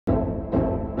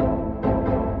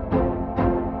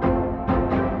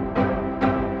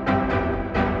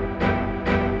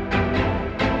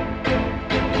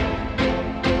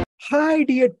Hi,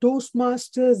 dear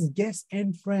Toastmasters, guests,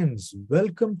 and friends.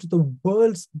 Welcome to the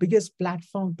world's biggest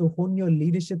platform to hone your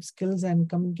leadership skills and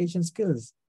communication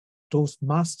skills.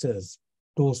 Toastmasters.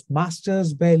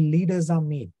 Toastmasters, where leaders are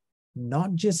made.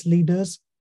 Not just leaders,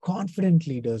 confident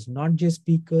leaders. Not just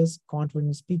speakers,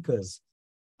 confident speakers.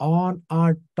 On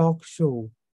our talk show,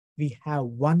 we have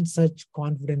one such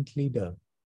confident leader,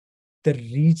 the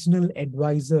regional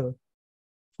advisor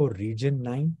for Region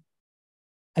 9.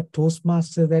 A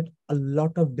Toastmaster that a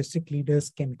lot of district leaders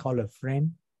can call a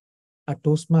friend, a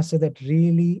Toastmaster that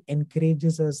really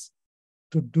encourages us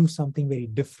to do something very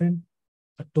different,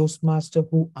 a Toastmaster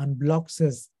who unblocks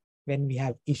us when we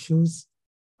have issues,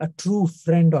 a true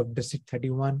friend of District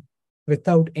 31.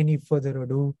 Without any further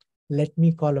ado, let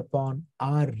me call upon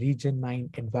our Region 9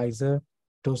 advisor,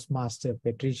 Toastmaster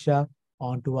Patricia,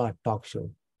 onto our talk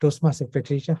show. Toastmaster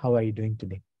Patricia, how are you doing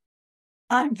today?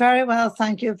 I'm very well,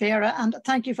 thank you, Vera, and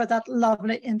thank you for that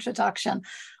lovely introduction.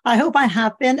 I hope I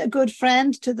have been a good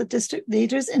friend to the district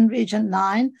leaders in Region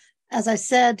 9. As I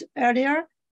said earlier,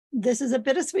 this is a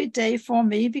bittersweet day for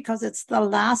me because it's the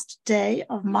last day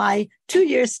of my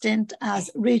 2-year stint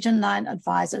as Region 9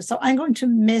 advisor. So I'm going to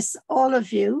miss all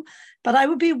of you, but I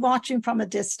will be watching from a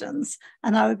distance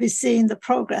and I will be seeing the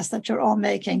progress that you're all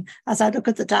making as I look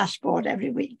at the dashboard every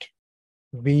week.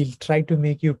 We'll try to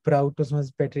make you proud,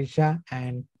 Toastmasters Patricia,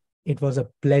 and it was a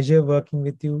pleasure working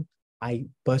with you. I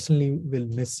personally will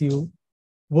miss you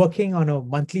working on a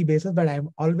monthly basis, but I'm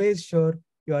always sure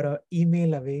you're an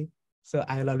email away, so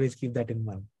I'll always keep that in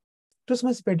mind.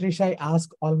 Toastmasters Patricia, I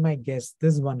ask all my guests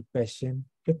this one question,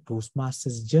 the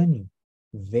Toastmasters journey.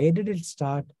 Where did it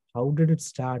start? How did it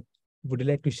start? Would you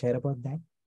like to share about that?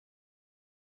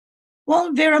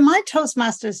 Well, Vera, my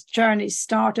Toastmasters journey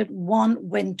started one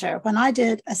winter when I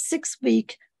did a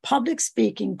 6-week public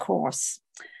speaking course.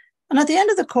 And at the end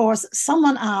of the course,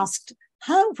 someone asked,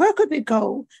 where could we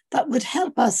go that would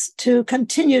help us to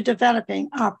continue developing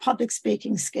our public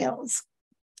speaking skills?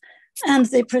 And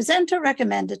the presenter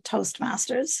recommended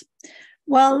Toastmasters.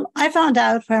 Well, I found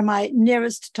out where my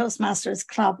nearest Toastmasters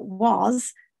club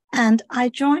was, and I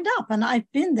joined up, and I've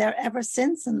been there ever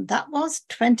since, and that was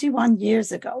 21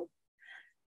 years ago.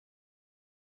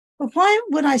 But why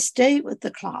would I stay with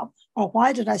the club, or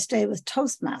why did I stay with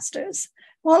Toastmasters?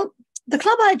 Well, the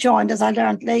club I joined, as I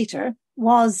learned later,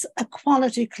 was a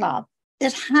quality club.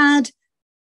 It had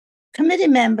committee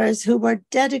members who were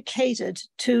dedicated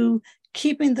to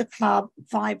keeping the club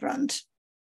vibrant.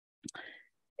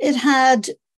 It had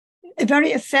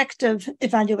very effective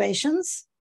evaluations.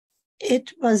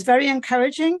 It was very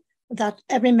encouraging that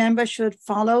every member should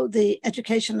follow the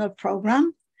educational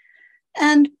program.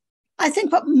 And I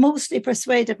think what mostly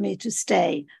persuaded me to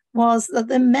stay was that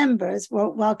the members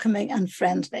were welcoming and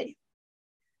friendly.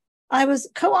 I was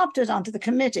co-opted onto the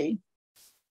committee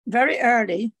very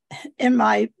early in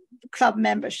my club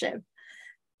membership,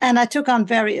 and I took on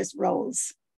various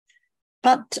roles.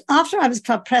 But after I was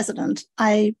club president,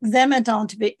 I then went on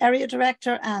to be area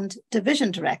director and division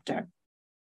director.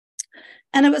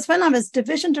 And it was when I was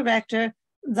division director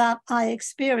that I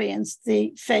experienced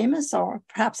the famous, or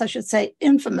perhaps I should say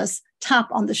infamous, tap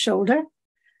on the shoulder.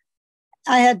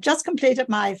 I had just completed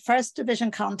my first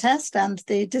division contest, and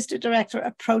the district director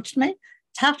approached me,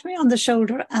 tapped me on the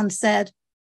shoulder and said,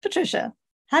 "Patricia,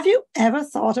 have you ever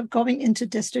thought of going into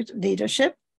district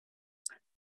leadership?"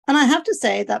 And I have to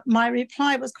say that my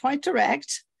reply was quite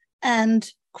direct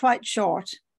and quite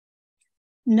short.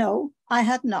 No, I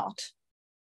had not.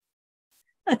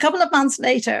 A couple of months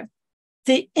later,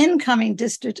 the incoming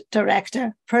district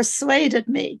director persuaded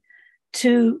me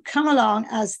to come along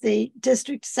as the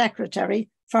district secretary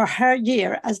for her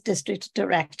year as district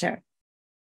director.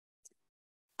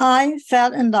 I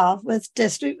fell in love with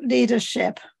district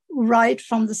leadership right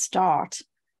from the start.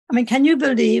 I mean, can you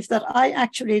believe that I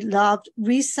actually loved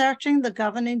researching the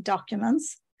governing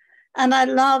documents, and I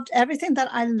loved everything that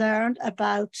I learned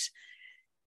about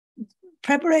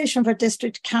preparation for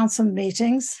district council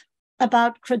meetings,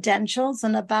 about credentials,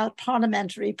 and about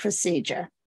parliamentary procedure.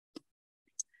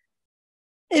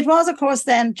 It was, of course,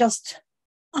 then just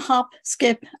a hop,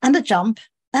 skip, and a jump,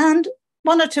 and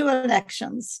 1 or 2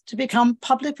 elections to become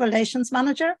public relations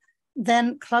manager,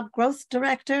 then club growth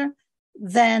director,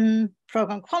 then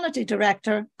program quality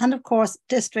director, and of course,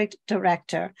 district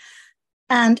director.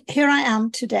 And here I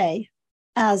am today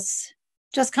as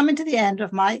just coming to the end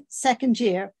of my 2nd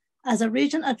year as a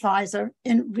region advisor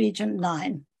in Region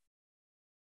 9.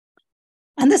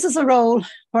 And this is a role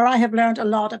where I have learned a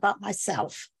lot about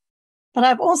myself, but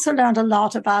I've also learned a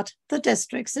lot about the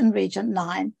districts in Region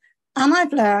 9. And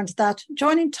I've learned that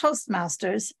joining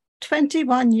Toastmasters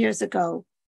 21 years ago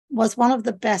was one of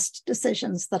the best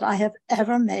decisions that I have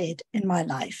ever made in my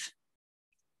life.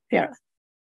 Vera.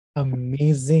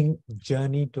 Amazing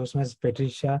journey, Toastmasters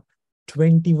Patricia.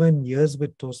 21 years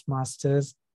with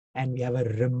Toastmasters, and we have a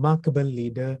remarkable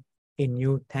leader in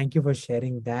you. Thank you for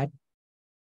sharing that.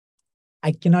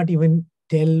 I cannot even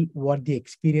tell what the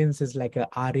experience is like a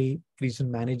RA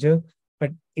regional manager,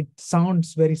 but it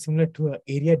sounds very similar to an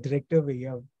area director where you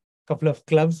have a couple of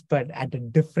clubs, but at a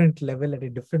different level, at a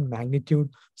different magnitude,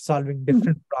 solving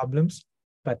different problems.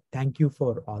 But thank you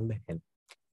for all the help.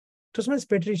 Toastmasters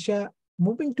Patricia,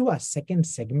 moving to our second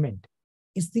segment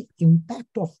is the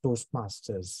impact of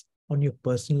Toastmasters on your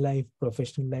personal life,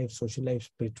 professional life, social life,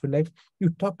 spiritual life. You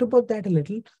talked about that a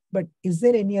little, but is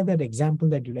there any other example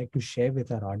that you'd like to share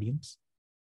with our audience?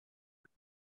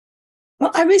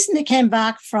 Well, I recently came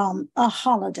back from a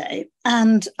holiday,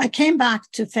 and I came back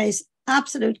to face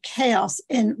absolute chaos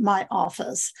in my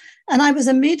office. And I was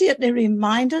immediately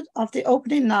reminded of the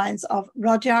opening lines of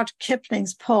Rudyard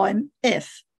Kipling's poem,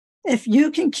 If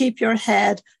you can keep your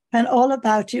head when all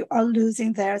about you are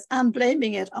losing theirs and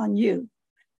blaming it on you.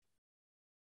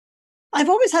 I've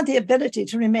always had the ability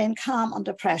to remain calm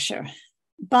under pressure,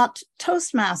 but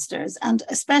Toastmasters, and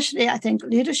especially I think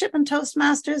leadership in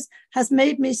Toastmasters, has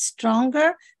made me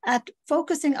stronger at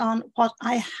focusing on what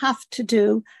I have to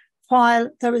do while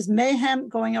there is mayhem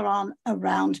going on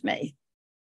around me.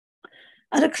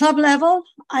 At a club level,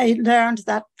 I learned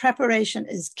that preparation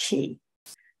is key.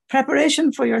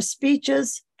 Preparation for your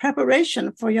speeches,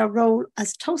 preparation for your role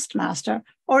as Toastmaster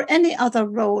or any other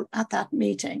role at that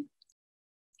meeting.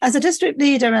 As a district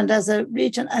leader and as a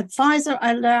region advisor,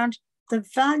 I learned the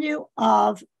value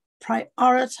of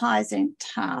prioritizing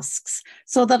tasks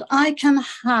so that I can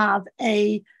have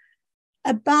a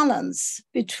balance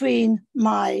between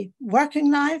my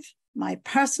working life, my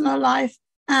personal life,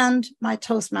 and my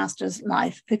Toastmasters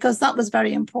life, because that was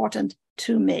very important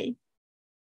to me.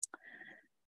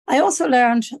 I also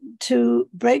learned to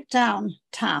break down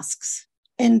tasks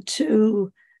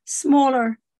into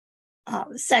smaller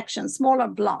sections, smaller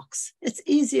blocks. It's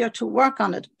easier to work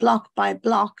on it block by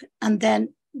block and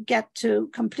then get to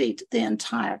complete the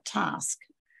entire task.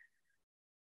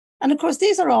 And of course,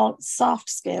 these are all soft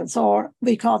skills, or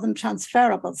we call them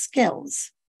transferable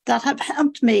skills, that have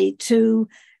helped me to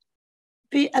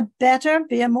be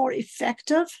a more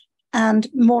effective and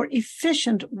more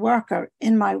efficient worker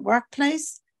in my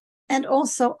workplace. And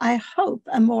also, I hope,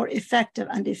 a more effective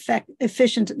and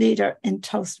efficient leader in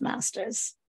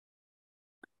Toastmasters.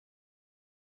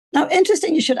 Now,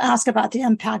 interesting, you should ask about the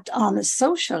impact on the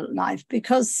social life,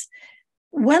 because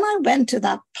when I went to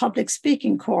that public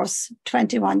speaking course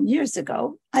 21 years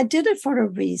ago, I did it for a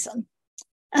reason.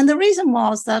 And the reason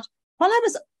was that while I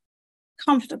was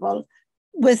comfortable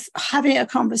with having a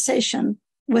conversation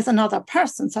with another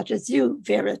person, such as you,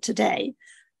 Vera, today,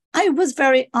 I was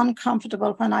very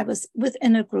uncomfortable when I was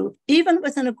within a group, even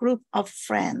within a group of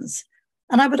friends.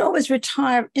 And I would always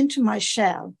retire into my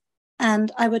shell,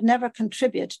 and I would never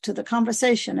contribute to the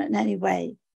conversation in any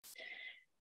way.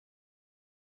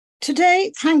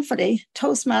 Today, thankfully,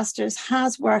 Toastmasters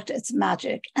has worked its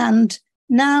magic, and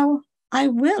now I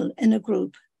will, in a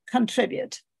group,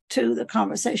 contribute to the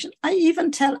conversation. I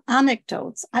even tell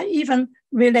anecdotes, I even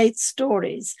relate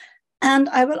stories, and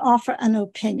I will offer an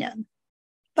opinion.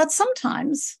 But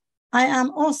sometimes I am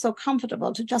also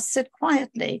comfortable to just sit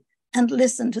quietly and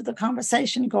listen to the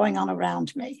conversation going on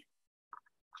around me.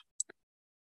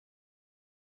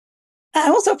 I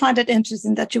also find it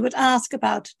interesting that you would ask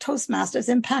about Toastmasters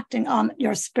impacting on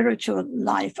your spiritual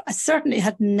life. I certainly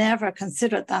had never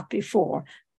considered that before,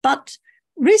 but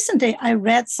recently I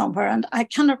read somewhere, and I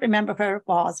cannot remember where it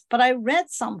was, but I read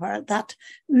somewhere that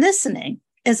listening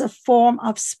is a form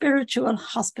of spiritual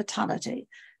hospitality.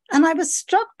 And I was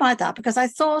struck by that because I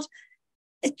thought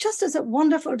it just is a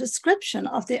wonderful description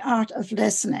of the art of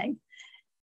listening.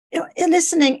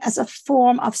 Listening as a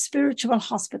form of spiritual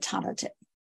hospitality.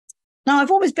 Now,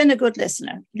 I've always been a good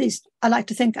listener, at least I like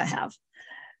to think I have.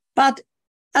 But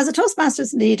as a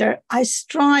Toastmasters leader, I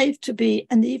strive to be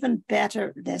an even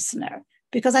better listener,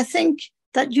 because I think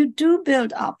that you do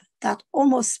build up that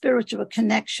almost spiritual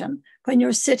connection when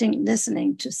you're sitting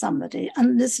listening to somebody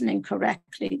and listening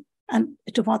correctly and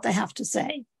to what they have to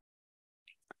say.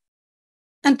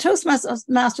 And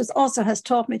Toastmasters also has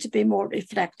taught me to be more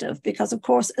reflective, because, of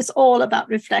course, it's all about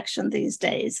reflection these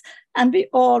days. And we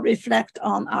all reflect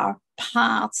on our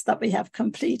paths that we have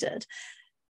completed.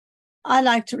 I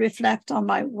like to reflect on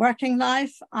my working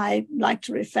life. I like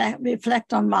to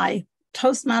reflect on my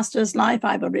Toastmasters life.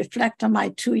 I will reflect on my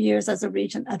 2 years as a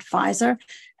region advisor.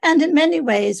 And in many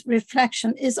ways,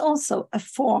 reflection is also a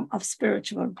form of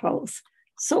spiritual growth.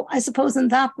 So I suppose in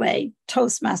that way,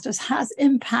 Toastmasters has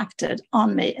impacted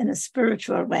on me in a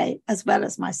spiritual way, as well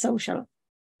as my social,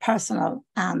 personal,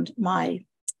 and my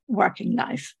working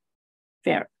life.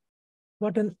 Fair.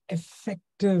 What an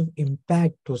effective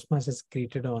impact Toastmasters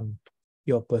created on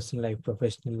your personal life,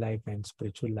 professional life, and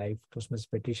spiritual life. Toastmasters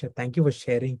Patricia, thank you for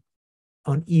sharing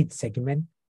on each segment.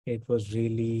 It was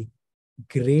really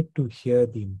great to hear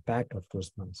the impact of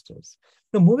Toastmasters.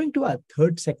 Now, moving to our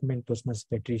third segment, Toastmasters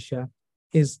Patricia,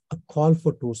 is a call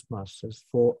for Toastmasters.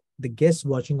 For the guests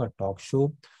watching our talk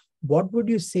show, what would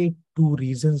you say 2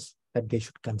 reasons that they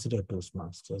should consider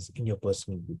Toastmasters in your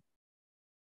personal view?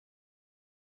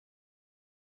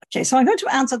 Okay, so I'm going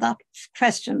to answer that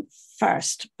question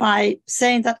first by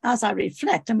saying that as I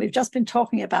reflect, and we've just been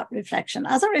talking about reflection,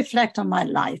 as I reflect on my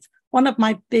life, one of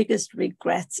my biggest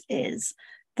regrets is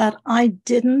that I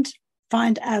didn't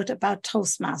find out about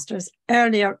Toastmasters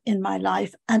earlier in my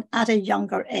life and at a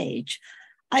younger age.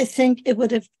 I think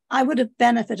I would have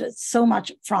benefited so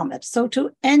much from it. So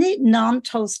to any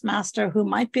non-Toastmaster who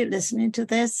might be listening to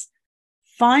this,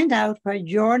 find out where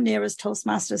your nearest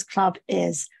Toastmasters club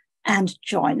is and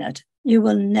join it. You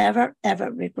will never, ever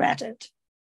regret it.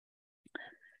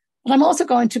 But I'm also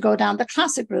going to go down the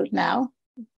classic route now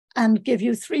and give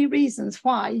you 3 reasons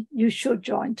why you should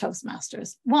join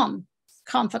Toastmasters. 1,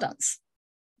 confidence.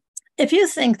 If you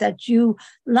think that you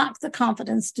lack the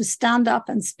confidence to stand up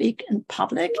and speak in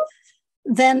public,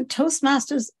 then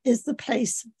Toastmasters is the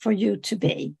place for you to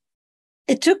be.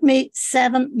 It took me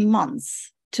 7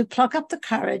 months to pluck up the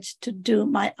courage to do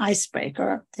my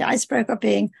icebreaker, the icebreaker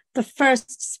being the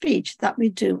first speech that we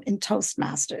do in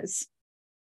Toastmasters.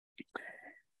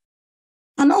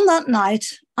 And on that night,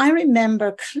 I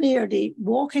remember clearly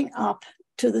walking up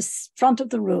to the front of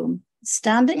the room,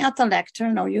 standing at the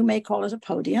lectern, or you may call it a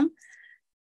podium.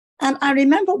 And I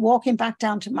remember walking back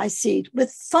down to my seat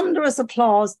with thunderous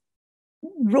applause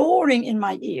roaring in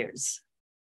my ears.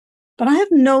 But I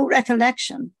have no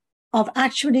recollection of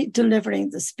actually delivering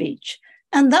the speech.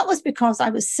 And that was because I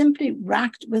was simply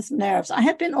racked with nerves. I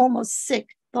had been almost sick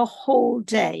the whole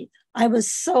day. I was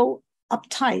so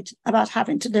uptight about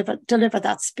having to deliver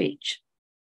that speech.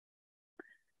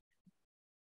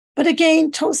 But again,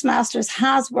 Toastmasters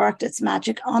has worked its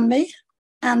magic on me,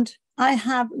 and I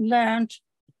have learned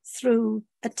through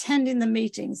attending the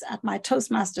meetings at my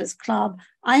Toastmasters club,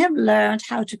 I have learned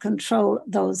how to control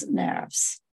those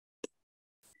nerves.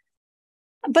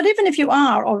 But even if you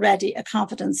are already a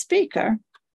confident speaker,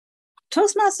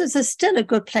 Toastmasters is still a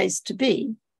good place to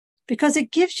be because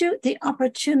it gives you the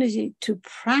opportunity to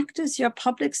practice your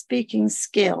public speaking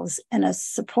skills in a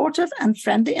supportive and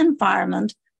friendly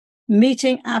environment,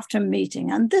 meeting after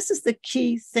meeting. And this is the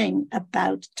key thing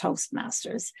about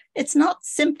Toastmasters. It's not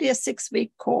simply a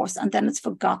 6-week course and then it's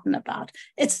forgotten about.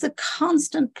 It's the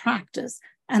constant practice,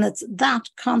 and it's that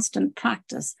constant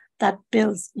practice that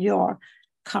builds your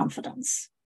confidence.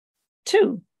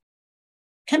 2,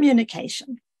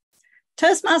 communication.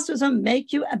 Toastmasters will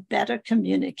make you a better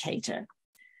communicator.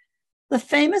 The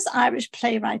famous Irish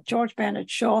playwright George Bernard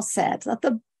Shaw said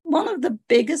that one of the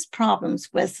biggest problems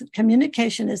with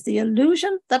communication is the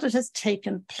illusion that it has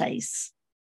taken place.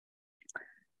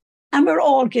 And we're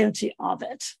all guilty of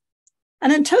it.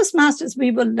 And in Toastmasters, we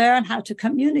will learn how to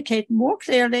communicate more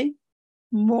clearly,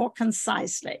 more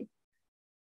concisely,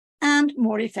 and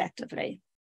more effectively.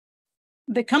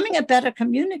 Becoming a better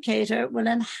communicator will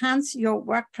enhance your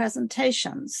work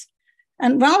presentations.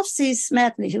 And Ralph C.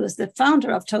 Smedley, who is the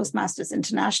founder of Toastmasters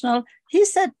International, he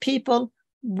said people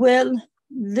will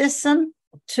listen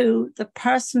to the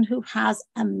person who has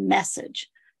a message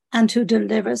and who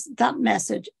delivers that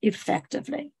message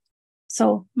effectively.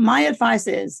 So my advice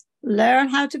is learn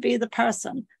how to be the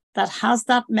person that has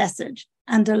that message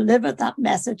and deliver that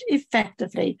message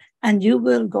effectively, and you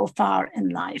will go far in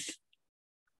life.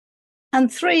 And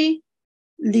 3,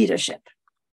 leadership.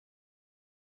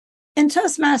 In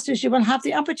Toastmasters, you will have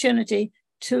the opportunity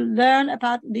to learn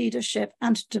about leadership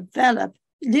and develop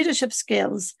leadership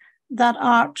skills that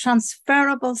are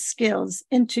transferable skills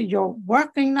into your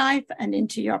working life and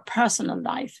into your personal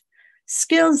life.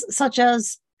 Skills such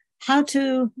as how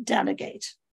to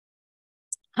delegate,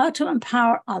 how to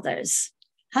empower others,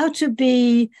 how to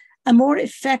be a more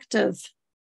effective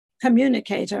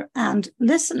communicator and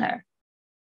listener.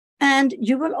 And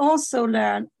you will also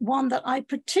learn one that I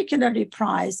particularly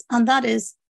prize, and that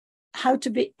is how to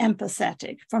be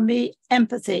empathetic. For me,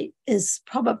 empathy is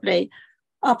probably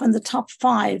up in the top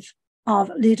 5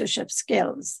 of leadership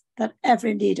skills that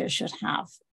every leader should have.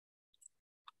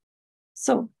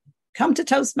 So come to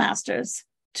Toastmasters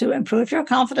to improve your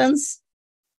confidence,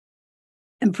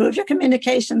 improve your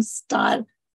communication style,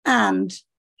 and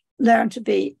learn to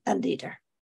be a leader.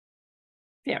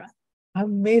 Vera.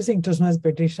 Amazing, Toastmasters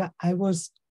Patricia. I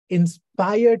was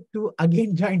inspired to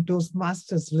again join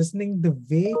Toastmasters, listening the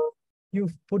way you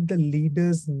put the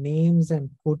leaders' names and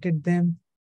quoted them.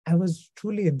 I was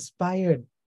truly inspired.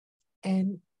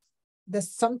 And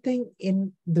there's something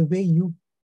in the way you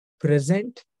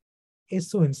present is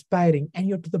so inspiring, and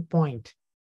you're to the point.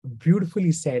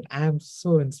 Beautifully said. I am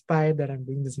so inspired that I'm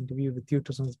doing this interview with you,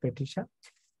 Toastmasters Patricia.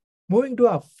 Moving to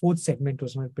our fourth segment,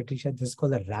 Toastmasters Patricia, this is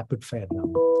called a rapid fire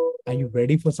round. Are you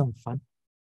ready for some fun?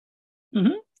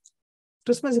 Mm-hmm.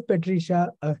 Toastmasters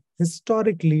Patricia, a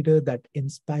historic leader that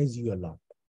inspires you a lot.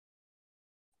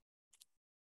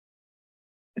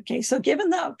 Okay, so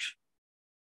given that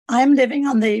I'm living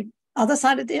on the other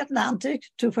side of the Atlantic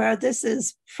to where this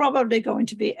is probably going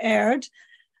to be aired,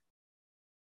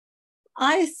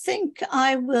 I think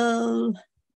I will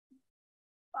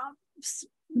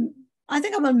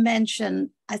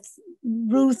mention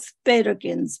Ruth Bader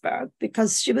Ginsburg,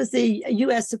 because she was the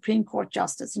US Supreme Court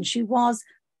Justice, and she was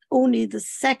only the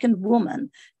second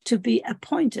woman to be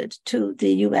appointed to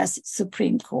the US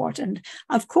Supreme Court. And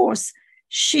of course,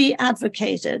 she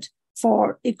advocated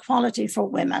for equality for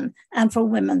women and for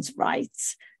women's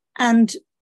rights. And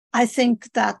I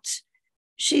think that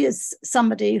she is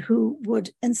somebody who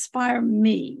would inspire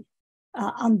me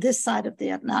on this side of the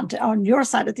Atlantic, on your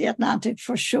side of the Atlantic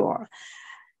for sure.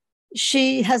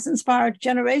 She has inspired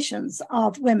generations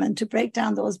of women to break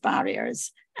down those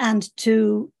barriers, and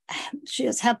she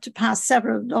has helped to pass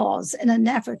several laws in an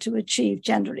effort to achieve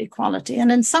gender equality.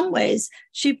 And in some ways,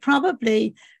 she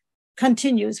probably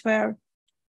continues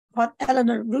what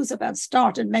Eleanor Roosevelt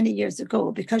started many years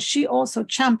ago, because she also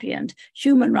championed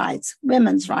human rights,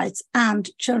 women's rights, and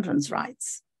children's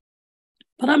rights.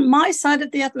 But on my side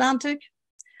of the Atlantic,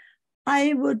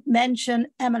 I would mention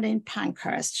Emmeline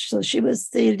Pankhurst. So she was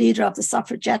the leader of the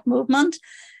suffragette movement,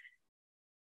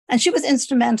 and she was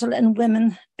instrumental in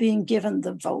women being given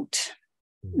the vote.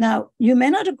 Now, you may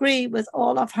not agree with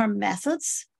all of her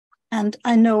methods, and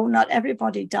I know not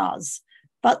everybody does,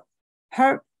 but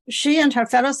she and her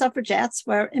fellow suffragettes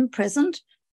were imprisoned.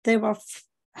 They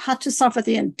had to suffer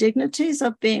the indignities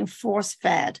of being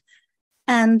force-fed.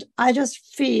 And I just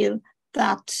feel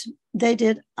that they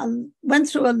went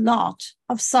through a lot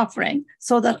of suffering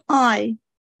so that I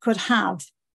could have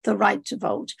the right to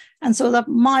vote, and so that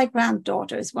my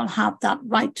granddaughters will have that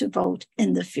right to vote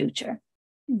in the future.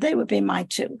 They would be my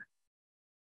two.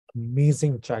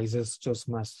 Amazing choices,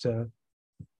 Toastmaster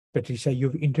Patricia.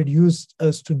 You've introduced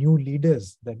us to new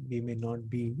leaders that we may not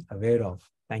be aware of.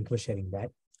 Thank you for sharing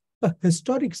that. A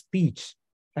historic speech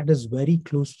that is very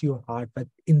close to your heart, that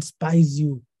inspires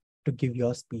you to give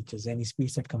your speeches. Any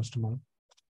speech that comes to mind?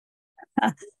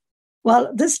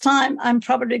 Well, this time I'm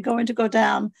probably going to go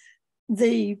down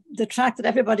the track that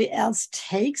everybody else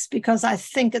takes, because I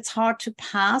think it's hard to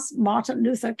pass Martin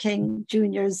Luther King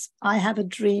Jr.'s I Have a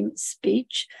Dream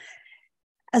speech.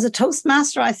 As a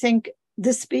Toastmaster, I think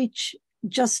this speech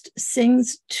just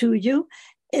sings to you.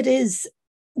 It is,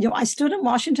 I stood in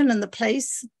Washington in the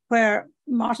place where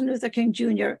Martin Luther King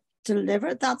Jr.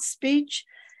 delivered that speech,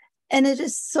 and it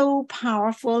is so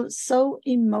powerful, so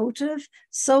emotive,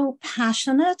 so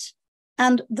passionate.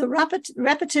 And the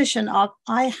repetition of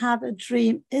I have a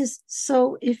dream is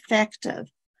so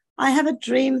effective. I have a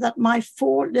dream that my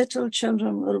 4 little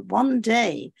children will one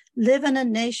day live in a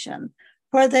nation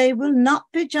where they will not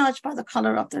be judged by the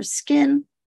color of their skin,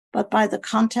 but by the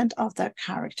content of their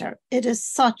character. It is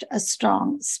such a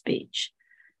strong speech.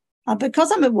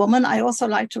 Because I'm a woman, I also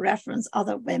like to reference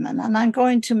other women, and I'm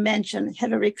going to mention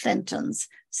Hillary Clinton's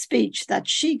speech that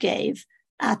she gave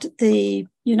at the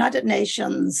United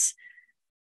Nations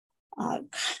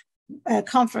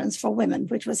conference for women,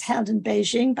 which was held in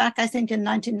Beijing back, I think, in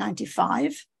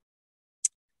 1995.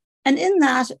 And in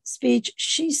that speech,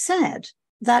 she said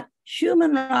that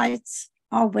human rights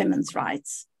are women's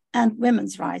rights and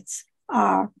women's rights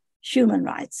are human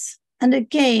rights. And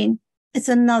again, it's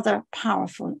another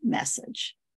powerful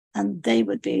message. And they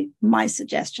would be my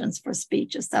suggestions for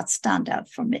speeches that stand out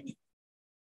for me.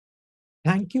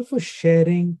 Thank you for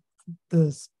sharing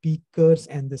the speakers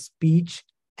and the speech,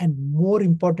 and more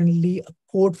importantly, a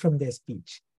quote from their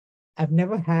speech. I've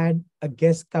never had a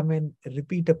guest come and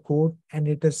repeat a quote, and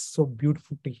it is so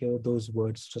beautiful to hear those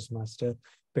words, Toastmaster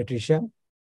Patricia.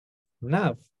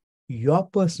 Now, your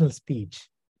personal speech,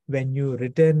 when you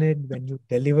written it, when you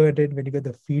delivered it, when you got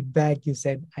the feedback, you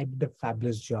said, I did a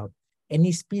fabulous job.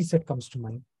 Any speech that comes to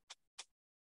mind?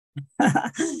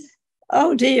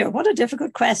 Oh dear, what a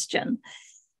difficult question.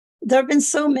 There have been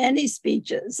so many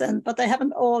speeches, but they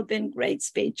haven't all been great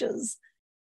speeches.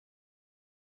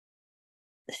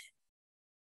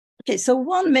 Okay, so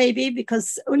one maybe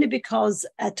only because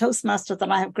a Toastmaster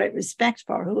that I have great respect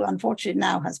for, who unfortunately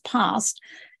now has passed,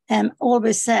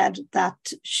 always said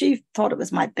that she thought it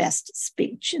was my best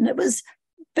speech. And it was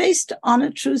based on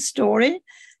a true story.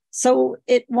 So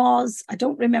it was, I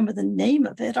don't remember the name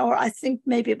of it, or I think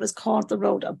maybe it was called The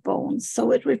Road of Bones.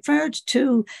 So it referred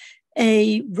to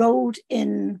a road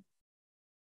in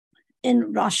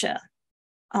Russia,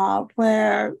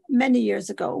 where many years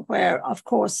ago, where of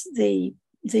course the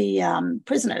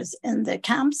prisoners in the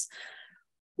camps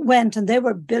went, and they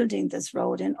were building this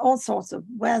road in all sorts of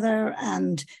weather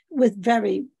and with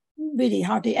really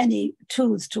hardly any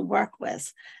tools to work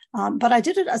with. But I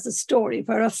did it as a story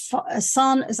where a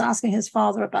son is asking his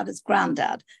father about his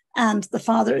granddad, and the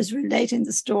father is relating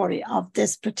the story of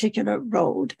this particular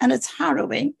road. And it's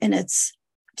harrowing in its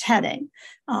telling,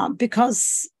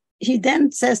 because he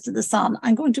then says to the son,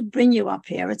 I'm going to bring you up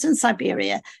here. It's in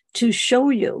Siberia, to show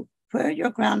you where your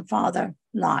grandfather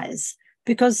lies.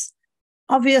 Because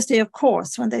obviously, of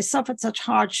course, when they suffered such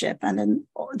hardship and in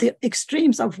the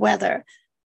extremes of weather,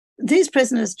 these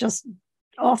prisoners just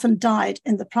often died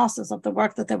in the process of the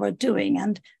work that they were doing,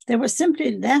 and they were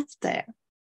simply left there.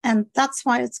 And that's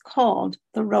why it's called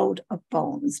the Road of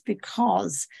Bones,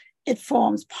 because it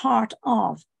forms part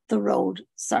of the road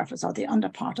surface, or the under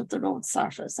part of the road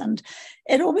surface. And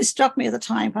it always struck me at the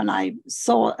time when I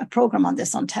saw a program on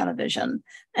this on television,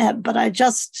 and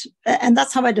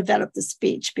that's how I developed the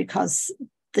speech, because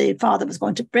the father was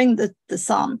going to bring the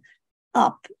son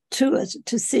up to it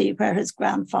to see where his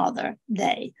grandfather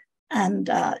lay. And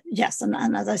yes, and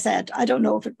as I said, I don't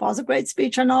know if it was a great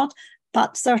speech or not,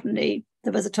 but certainly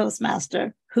there was a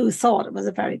Toastmaster who thought it was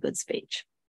a very good speech.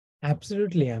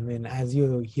 Absolutely. I mean, as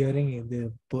you're hearing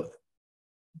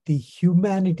the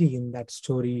humanity in that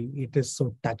story, it is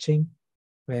so touching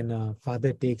when a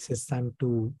father takes his son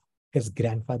to his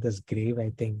grandfather's grave.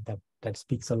 I think that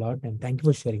speaks a lot. And thank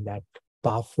you for sharing that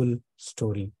powerful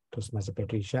story, Toastmaster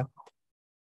Patricia.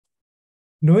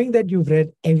 Knowing that you've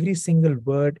read every single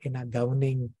word in our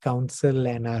governing council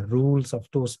and our rules of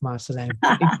Toastmasters, I'm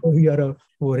pretty sure you're a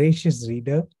voracious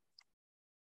reader.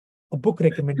 A book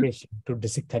recommendation to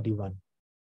District 31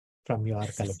 from your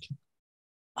collection.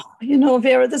 You know,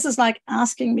 Vera, this is like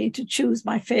asking me to choose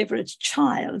my favorite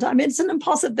child. I mean, it's an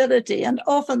impossibility. And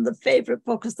often the favorite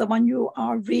book is the one you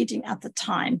are reading at the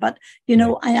time. But, you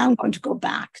know, I am going to go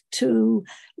back to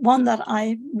one that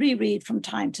I reread from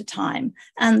time to time.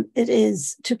 And it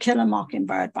is To Kill a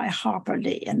Mockingbird by Harper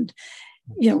Lee. And,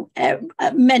 you know,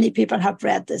 many people have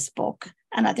read this book.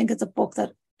 And I think it's a book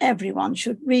that everyone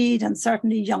should read, and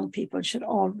certainly young people should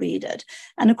all read it.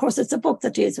 And of course, it's a book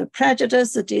that deals with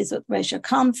prejudice, it deals with racial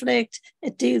conflict,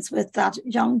 it deals with that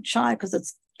young child because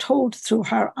it's told through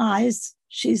her eyes.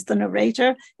 She's the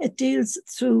narrator. It deals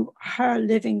through her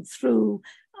living through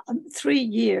 3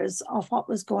 years of what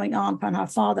was going on when her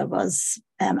father was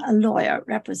a lawyer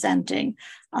representing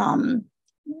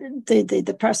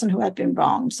the person who had been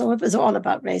wronged. So it was all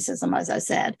about racism, as I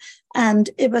said. And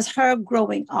it was her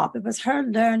growing up. It was her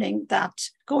learning that,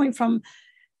 going from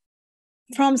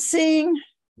seeing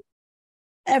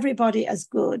everybody as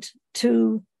good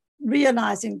to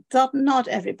realizing that not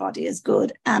everybody is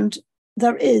good, and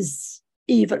there is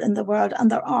evil in the world, and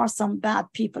there are some bad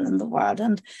people in the world.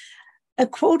 And a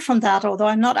quote from that, although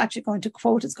I'm not actually going to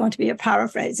quote, it's going to be a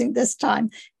paraphrasing this time,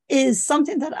 is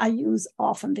something that I use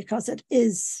often, because it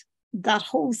is that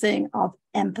whole thing of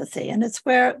empathy. And it's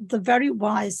where the very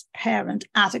wise parent,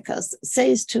 Atticus,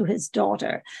 says to his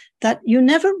daughter that you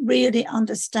never really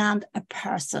understand a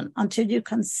person until you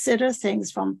consider things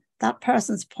from that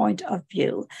person's point of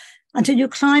view, until you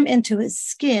climb into his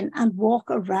skin and walk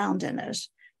around in it.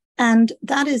 And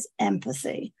that is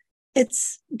empathy.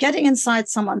 It's getting inside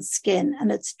someone's skin,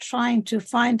 and it's trying to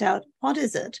find out, what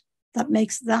is it that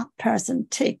makes that person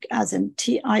tick, as in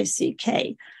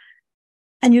T-I-C-K.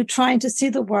 And you're trying to see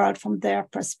the world from their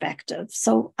perspective.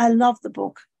 So I love the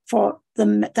book for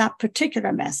that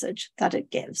particular message that it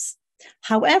gives.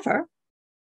 However,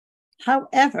 I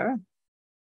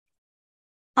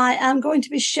am going to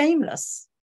be shameless.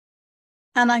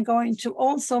 And I'm going to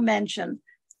also mention,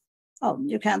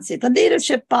 you can't see, The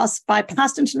Leadership Bus by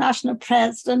past international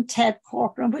president Ted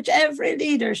Corcoran, which every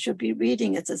leader should be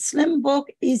reading. It's a slim book,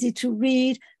 easy to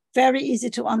read, very easy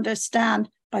to understand,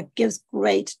 but gives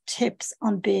great tips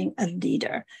on being a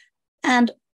leader.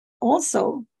 And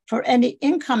also for any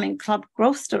incoming club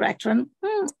growth director, and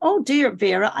oh dear,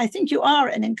 Vera, I think you are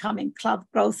an incoming club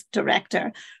growth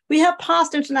director. We have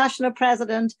past international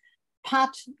president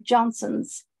Pat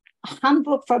Johnson's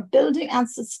Handbook for Building and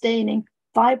Sustaining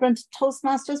Vibrant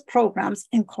Toastmasters Programs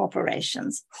in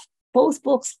Corporations. Both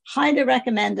books highly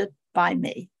recommended by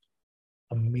me.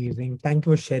 Amazing. Thank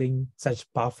you for sharing such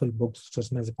powerful books,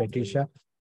 Toastmasters Patricia.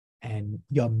 And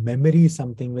your memory is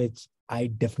something which I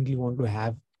definitely want to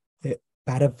have. The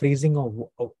paraphrasing of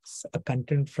a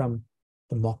content from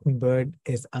The Mockingbird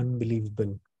is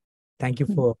unbelievable. Thank you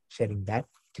for sharing that.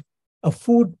 A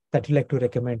food that you like to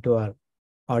recommend to our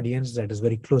audience that is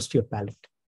very close to your palate.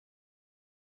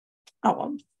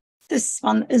 Oh, this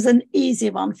one is an easy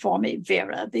one for me,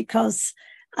 Vera, because,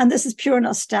 and this is pure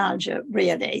nostalgia,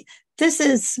 really. This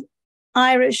is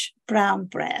Irish brown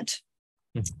bread.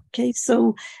 Mm-hmm. Okay,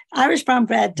 so Irish brown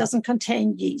bread doesn't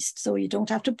contain yeast, so you don't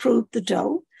have to prove the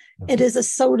dough. Mm-hmm. It is a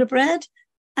soda bread,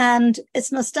 and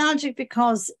it's nostalgic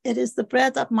because it is the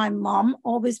bread that my mom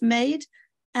always made.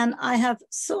 And I have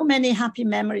so many happy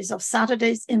memories of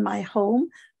Saturdays in my home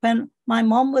when my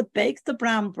mom would bake the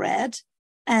brown bread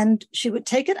and she would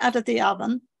take it out of the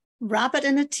oven, wrap it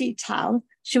in a tea towel.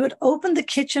 She would open the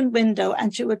kitchen window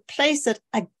and she would place it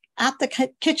at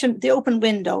the kitchen, the open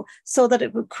window, so that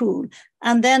it would cool.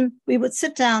 And then we would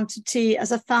sit down to tea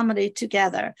as a family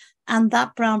together. And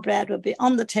that brown bread would be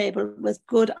on the table with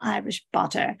good Irish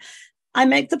butter. I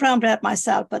make the brown bread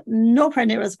myself, but nowhere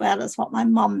near as well as what my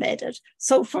mom made it.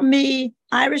 So for me,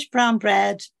 Irish brown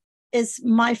bread is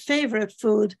my favorite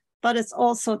food, but it's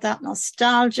also that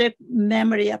nostalgic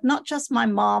memory of not just my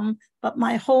mom, but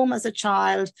my home as a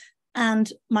child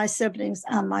and my siblings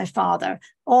and my father,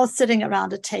 all sitting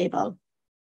around a table.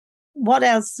 What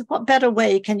else, what better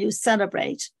way can you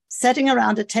celebrate sitting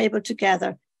around a table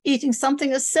together, eating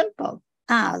something as simple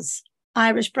as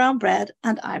Irish brown bread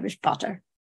and Irish butter?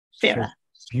 Vera.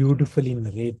 So beautifully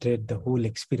narrated, the whole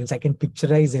experience. I can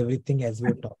picturize everything as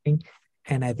we're talking.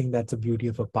 And I think that's the beauty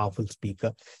of a powerful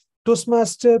speaker.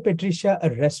 Toastmaster Patricia,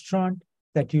 a restaurant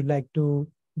that you like to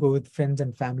go with friends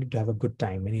and family to have a good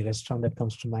time? Any restaurant that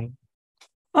comes to mind?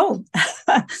 Oh,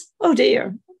 oh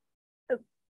dear.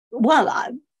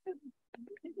 Well,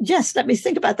 yes, let me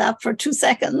think about that for 2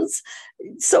 seconds.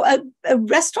 So a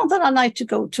restaurant that I like to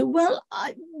go to, well,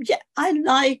 I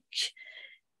like,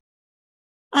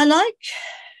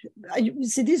 you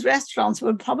see, these restaurants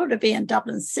will probably be in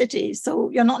Dublin City, so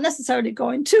you're not necessarily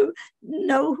going to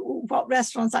know what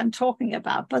restaurants I'm talking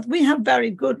about, but we have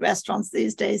very good restaurants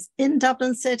these days in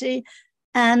Dublin City.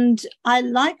 And I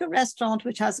like a restaurant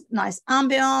which has nice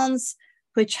ambience,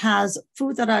 which has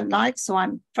food that I like. So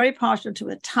I'm very partial to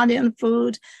Italian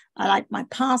food. I like my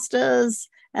pastas,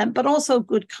 but also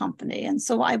good company. And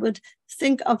so I would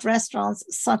think of restaurants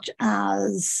such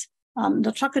as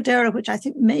the Trocadero, which I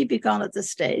think may be gone at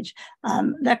this stage,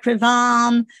 Le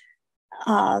Crivan,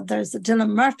 there's the Dylan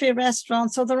Murphy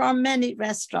restaurant. So there are many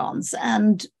restaurants.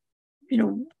 And, you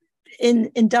know,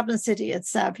 in Dublin City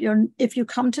itself, if you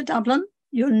come to Dublin,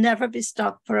 you'll never be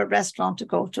stuck for a restaurant to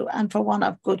go to and for one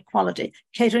of good quality,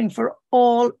 catering for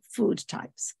all food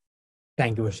types.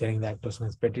 Thank you for sharing that,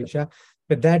 Toastmasters Patricia.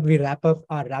 With that, we wrap up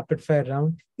our rapid fire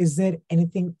round. Is there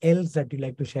anything else that you'd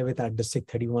like to share with our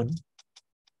District 31?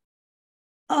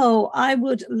 Oh, I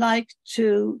would like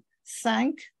to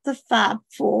thank the Fab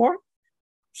Four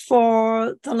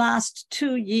for the last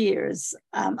 2 years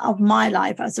of my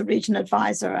life as a region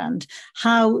advisor and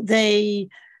how they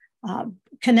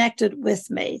connected with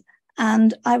me.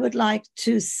 And I would like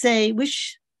to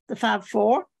wish the Fab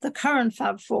Four, the current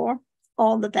Fab Four,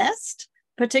 all the best,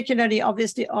 particularly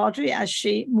obviously Audrey as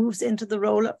she moves into the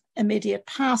role of immediate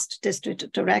past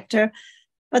district director.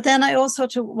 But then I also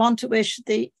want to wish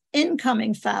the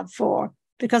incoming Fab Four,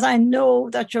 because I know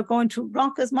that you're going to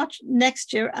rock as much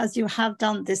next year as you have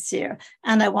done this year.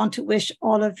 And I want to wish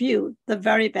all of you the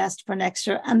very best for next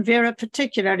year. And Vera,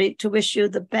 particularly, to wish you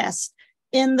the best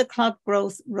in the club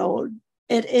growth role.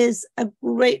 It is a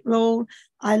great role.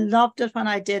 I loved it when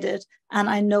I did it. And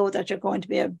I know that you're going to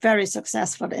be very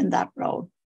successful in that role.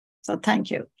 So thank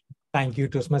you. Thank you,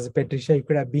 Toastmaster Patricia. You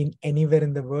could have been anywhere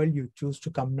in the world. You choose to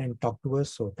come and talk to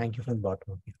us. So thank you from the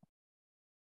bottom of your heart.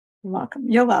 You're welcome.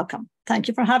 You're welcome. Thank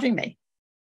you for having me.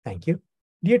 Thank you.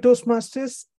 Dear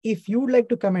Toastmasters, if you would like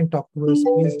to come and talk to us,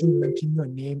 please do mention your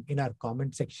name in our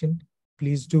comment section.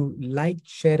 Please do like,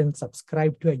 share, and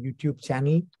subscribe to our YouTube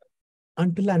channel.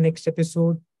 Until our next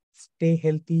episode, stay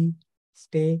healthy,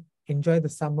 enjoy the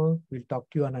summer. We'll talk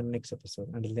to you on our next episode.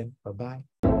 Until then,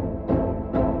 bye-bye.